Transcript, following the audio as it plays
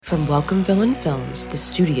From Welcome Villain Films, the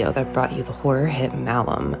studio that brought you the horror hit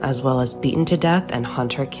Malum, as well as Beaten to Death and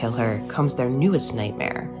Hunter Kill Her, comes their newest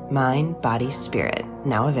nightmare, Mind, Body, Spirit,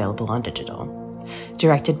 now available on digital.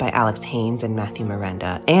 Directed by Alex Haynes and Matthew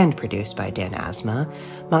Miranda, and produced by Dan Asma,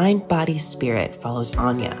 Mind, Body, Spirit follows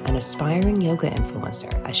Anya, an aspiring yoga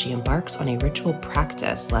influencer, as she embarks on a ritual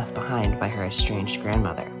practice left behind by her estranged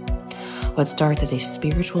grandmother. What starts as a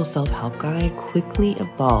spiritual self-help guide quickly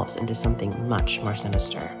evolves into something much more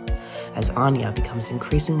sinister. As Anya becomes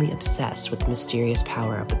increasingly obsessed with the mysterious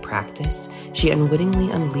power of the practice, she unwittingly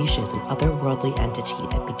unleashes an otherworldly entity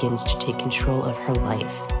that begins to take control of her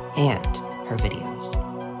life and her videos.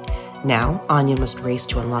 Now, Anya must race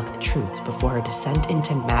to unlock the truth before her descent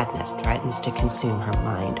into madness threatens to consume her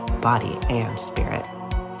mind, body, and spirit.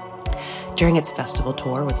 During its festival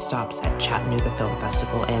tour with stops at Chattanooga Film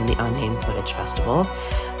Festival and the Unnamed Footage Festival,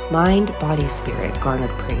 Mind, Body, Spirit garnered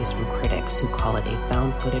praise from critics who call it a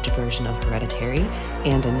found footage version of Hereditary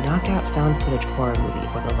and a knockout found footage horror movie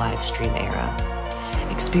for the live stream era.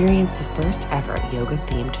 Experience the first ever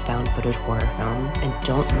yoga-themed found footage horror film and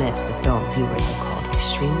don't miss the film viewers have called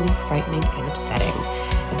extremely frightening and upsetting.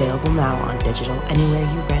 Available now on digital anywhere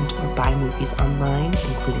you rent or buy movies online,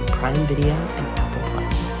 including Prime Video and Apple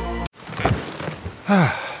Plus.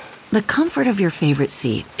 The comfort of your favorite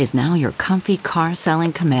seat is now your comfy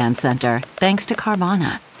car-selling command center, thanks to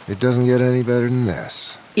Carvana. It doesn't get any better than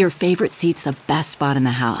this. Your favorite seat's the best spot in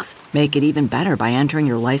the house. Make it even better by entering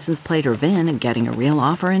your license plate or VIN and getting a real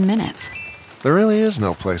offer in minutes. There really is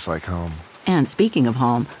no place like home. And speaking of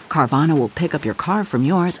home, Carvana will pick up your car from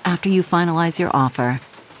yours after you finalize your offer.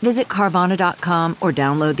 Visit Carvana.com or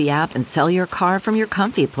download the app and sell your car from your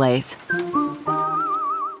comfy place.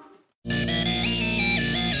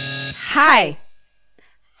 Hi.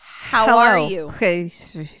 How are you? Okay,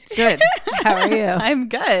 good. How are you? I'm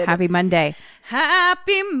good. Happy Monday.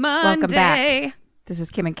 Happy Monday. Welcome back. This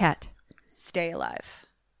is Kim and Kat. Stay alive.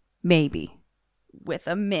 Maybe. With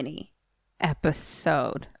a mini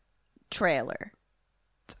Episode. trailer.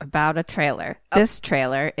 It's about a trailer. This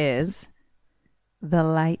trailer is The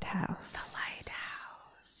Lighthouse. The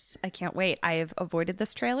Lighthouse. I can't wait. I've avoided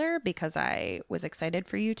this trailer because I was excited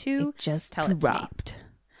for you to It just tell dropped. it to me.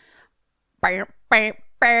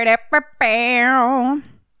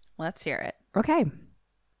 Let's hear it. Okay.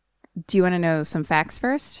 Do you want to know some facts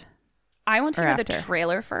first? I want to Or hear the after?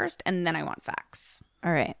 trailer first, and then I want facts.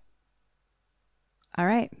 All right. All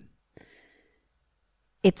right.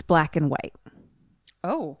 It's black and white.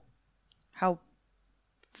 Oh, how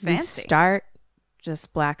We fancy. start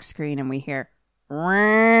just black screen and we hear.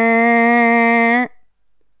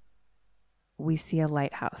 We see a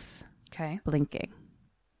lighthouse Okay. blinking.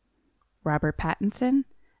 Robert Pattinson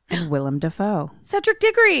and Willem Dafoe. Cedric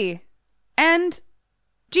Diggory and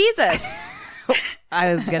Jesus. I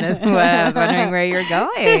was wondering where you're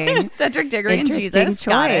going. Cedric Diggory and Interesting Jesus.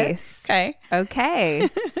 Got it. choice. Okay. Okay.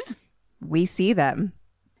 We see them.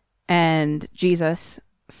 And Jesus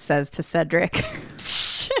says to Cedric,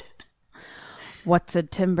 "What's a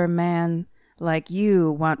timberman like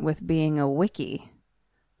you want with being a wickie?"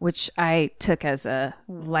 Which I took as a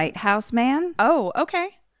lighthouse man. Oh, okay.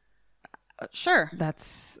 Sure.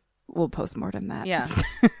 We'll postmortem that. Yeah.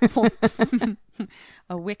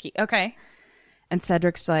 A wiki. Okay. And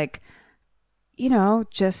Cedric's like,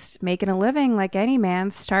 just making a living like any man,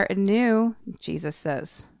 starting new. Jesus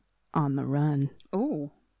says, "On the run." Ooh.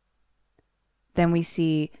 Then we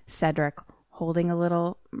see Cedric holding a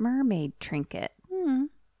little mermaid trinket.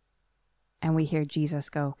 And we hear Jesus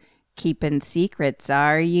go, "Keeping secrets,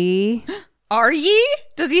 are ye?" Are ye?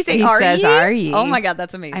 Does he say He are says, ye? "Are ye?" Oh my God,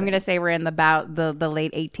 that's amazing. I'm going to say we're in the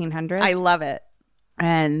late 1800s. I love it.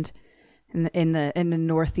 And in the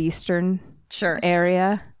northeastern Sure.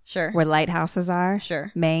 area Sure. where lighthouses are.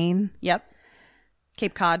 Sure. Maine. Yep.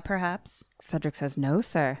 Cape Cod, perhaps. Cedric says, "No,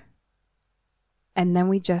 sir." And then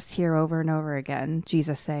we just hear over and over again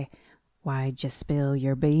Jesus say, "Why'd you spill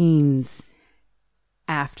your beans?"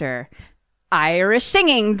 After Irish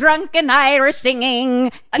singing, drunken Irish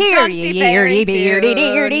singing. Hearty, dearty, dearty,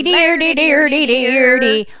 dearty, dearty, dearty,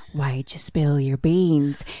 dearty. Why'd you spill your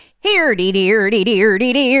beans? Hearty, dearty,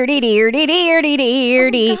 dearty, dearty, dearty, dearty,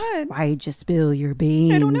 dearty. God. Why'd you spill your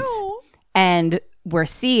beans? I don't know. And we're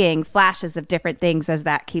seeing flashes of different things as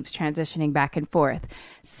that keeps transitioning back and forth.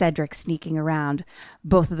 Cedric sneaking around,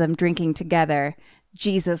 both of them drinking together.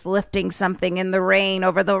 Jesus lifting something in the rain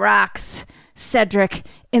over the rocks. Cedric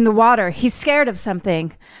in the water. He's scared of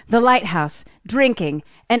something. The lighthouse, drinking,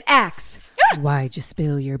 an axe. Why'd you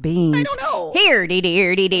spill your beans? I don't know. Here,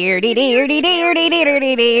 dear,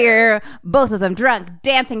 dear. Both of them drunk,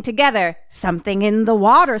 dancing together. Something in the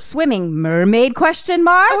water, swimming. Mermaid, question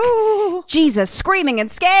mark? Oh. Jesus, screaming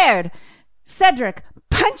and scared. Cedric,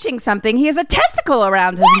 punching something. He has a tentacle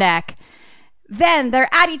around his neck. Then they're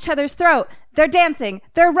at each other's throat. They're dancing.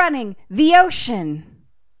 They're running. The ocean.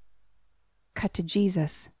 Cut to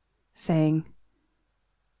Jesus, saying,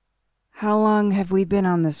 how long have we been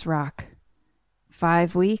on this rock?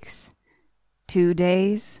 5 weeks? 2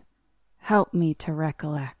 days? Help me to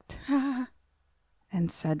recollect.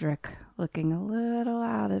 And Cedric, looking a little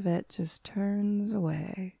out of it, just turns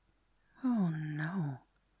away. Oh, no.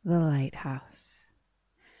 The lighthouse.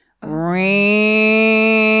 Ring.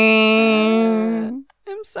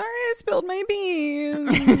 I'm sorry I spilled my beans.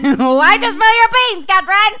 Why'd you spill your beans,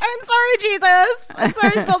 Catherine? I'm sorry, Jesus. I'm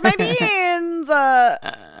sorry I spilled my beans.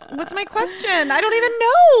 What's my question? I don't even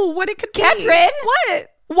know what it could be. Catherine? What?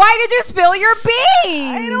 Why did you spill your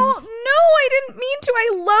beans? I don't know. I didn't mean to. I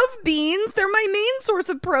love beans. They're my main source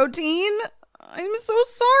of protein. I'm so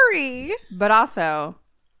sorry. But also,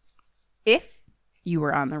 if you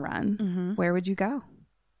were on the run, where would you go?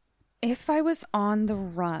 If I was on the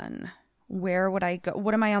run, where would I go?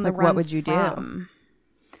 What am I on the run What would you from?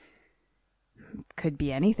 do? Could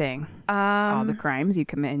be anything. All the crimes you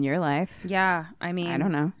commit in your life. Yeah, I mean, I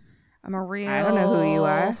don't know. I'm a real I don't know who you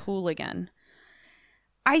are. Hooligan.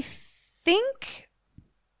 I think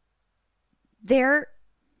there...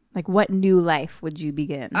 Like, what new life would you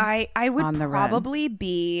begin? I would on the run? probably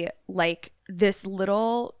be like this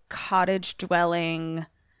little cottage dwelling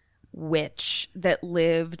witch that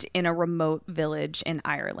lived in a remote village in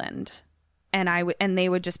Ireland. And they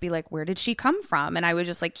would just be like, where did she come from? And I would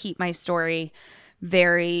just like keep my story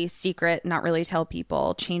very secret, not really tell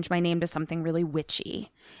people, change my name to something really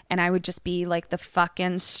witchy. And I would just be like the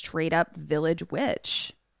fucking straight up village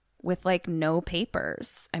witch with like no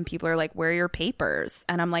papers. And people are like, where are your papers?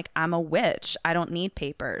 And I'm like, I'm a witch. I don't need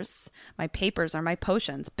papers. My papers are my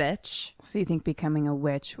potions, bitch. So you think becoming a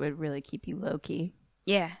witch would really keep you low-key?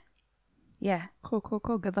 Yeah. Yeah. Cool.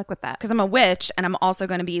 Good luck with that. Because I'm a witch and I'm also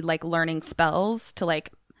going to be like learning spells to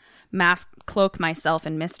like mask, cloak myself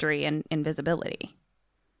in mystery and invisibility.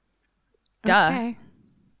 Duh. Okay.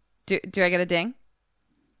 Do I get a ding?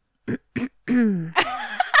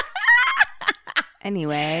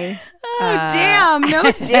 Anyway. Oh, damn.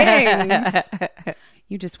 No dings.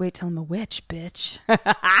 You just wait till I'm a witch, bitch.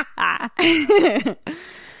 I'm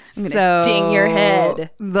going to ding your head.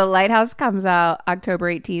 The Lighthouse comes out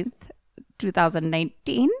October 18th,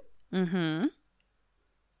 2019. 9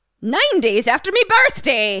 days after me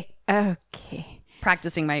birthday. Okay.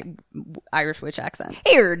 Practicing my Irish witch accent.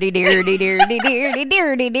 Dear.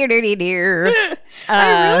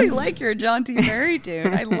 I really like your Jaunty Fairy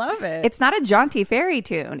tune. I love it. It's not a jaunty fairy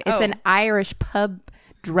tune. It's an Irish pub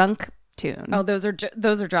drunk tune. Oh, those are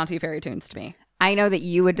Jaunty Fairy tunes to me. I know that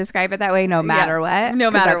you would describe it that way no matter what.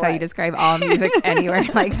 No matter that's how what. you describe all music anywhere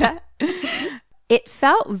like that. It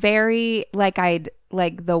felt very like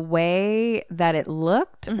the way that it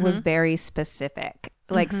looked was very specific.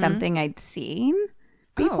 Like something I'd seen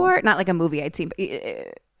before. Not like a movie I'd seen, but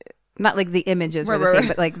not like the images were the same,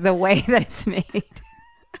 but like the way that it's made.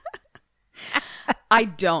 I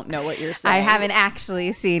don't know what you're saying. I haven't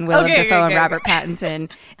actually seen Willem Dafoe and Robert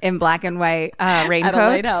Pattinson in black and white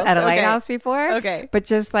raincoats at a lighthouse before. Okay. But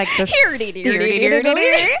just like the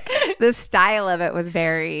style of it was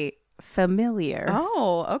very familiar.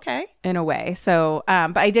 Oh, okay. In a way. So,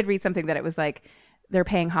 but I did read something that it was like they're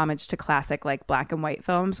paying homage to classic like black and white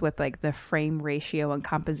films with like the frame ratio and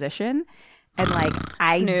composition. And like,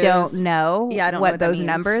 I don't know what those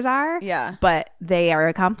numbers are. Yeah. But they are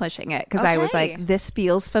accomplishing it because I was like, this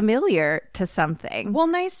feels familiar to something. Well,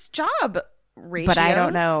 nice job, ratios. But I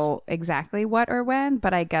don't know exactly what or when,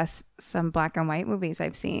 but I guess some black and white movies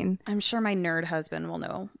I've seen. I'm sure my nerd husband will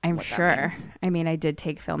know. I'm what that sure. means. I mean, I did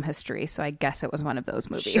take film history, so I guess it was one of those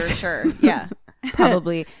movies. Sure. Yeah.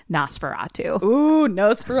 Probably Nosferatu. Ooh,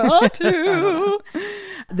 Nosferatu.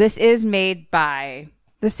 This is made by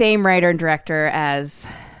the same writer and director as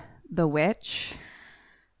The Witch,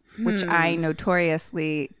 which I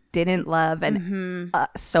notoriously didn't love, and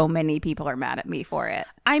so many people are mad at me for it.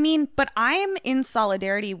 I mean, but I'm in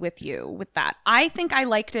solidarity with you with that. I think I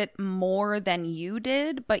liked it more than you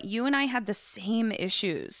did, but you and I had the same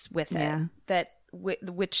issues with it.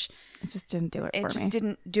 Which it just didn't do it for me. It just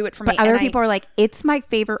didn't do it for but me. But other people are like, it's my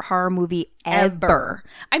favorite horror movie ever.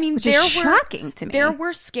 I mean, which is shocking to me. There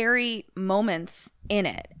were scary moments in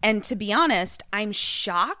it. And to be honest, I'm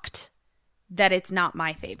shocked that it's not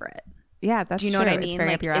my favorite. Yeah, that's Do you know true. what I mean? It's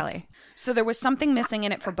very up your alley. So there was something missing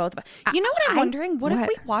in it for both of us. You know what I'm wondering? What if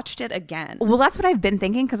we watched it again? Well, that's what I've been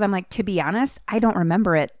thinking because I'm like, to be honest, I don't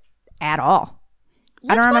remember it at all.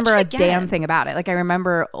 I don't remember a damn thing about it. Like, I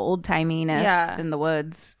remember old timiness in the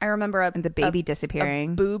woods. I remember and the baby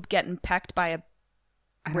disappearing. A boob getting pecked by a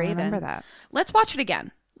raven. I remember that. Let's watch it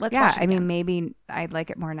again. Let's watch it again. I mean, maybe I'd like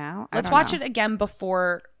it more now. Let's watch it again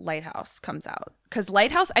before Lighthouse comes out. Because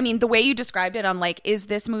Lighthouse, I mean, the way you described it, I'm like, is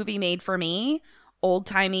this movie made for me?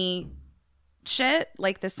 Old-timey shit?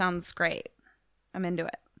 Like, this sounds great. I'm into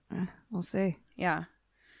it. We'll see. Yeah.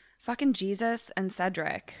 Fucking Jesus and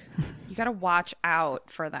Cedric. You got to watch out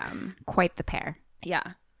for them. Quite the pair.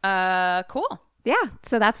 Yeah. Cool. Yeah.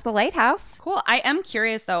 So that's the Lighthouse. Cool. I am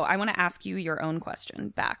curious, though. I want to ask you your own question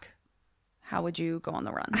back. How would you go on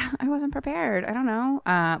the run? I wasn't prepared. I don't know.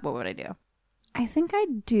 What would I do? I think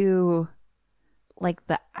I'd do like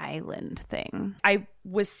the island thing. I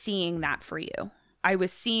was seeing that for you. I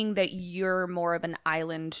was seeing that you're more of an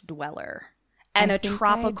island dweller and a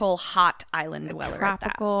tropical hot island dweller.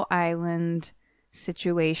 Tropical island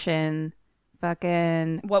situation.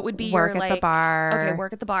 Fucking what would be work your, at the bar. Okay,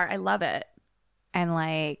 work at the bar. I love it. And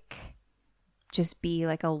like just be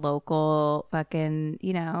like a local fucking,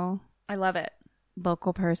 you know. I love it.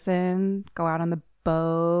 Local person, go out on the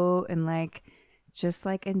boat and like just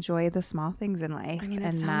like enjoy the small things in life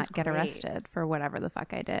and not get arrested for whatever the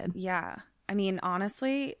fuck I did. Yeah. I mean,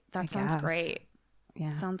 honestly, that sounds great.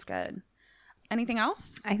 Yeah. Sounds good. Anything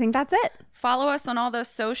else? I think that's it. Follow us on all the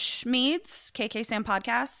social meds, KK Sam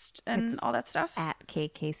Podcast and all that stuff. At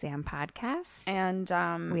KK Sam Podcast. And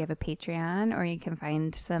we have a Patreon, or you can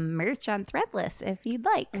find some merch on Threadless if you'd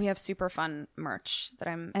like. We have super fun merch that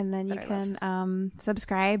I'm And then you can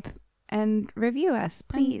subscribe and review us,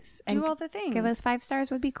 please. And do all the things. Give us 5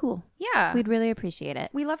 stars would be cool. Yeah. We'd really appreciate it.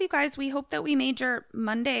 We love you guys. We hope that we made your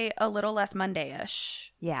Monday a little less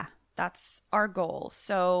Monday-ish. Yeah. That's our goal.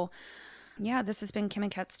 So yeah, this has been Kim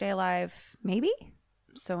and Kat Stay Alive. Maybe.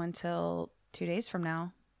 So until 2 days from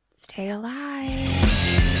now, stay alive.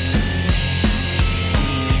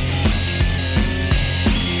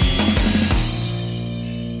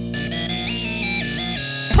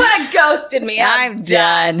 Ghosted me. I'm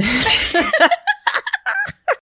done.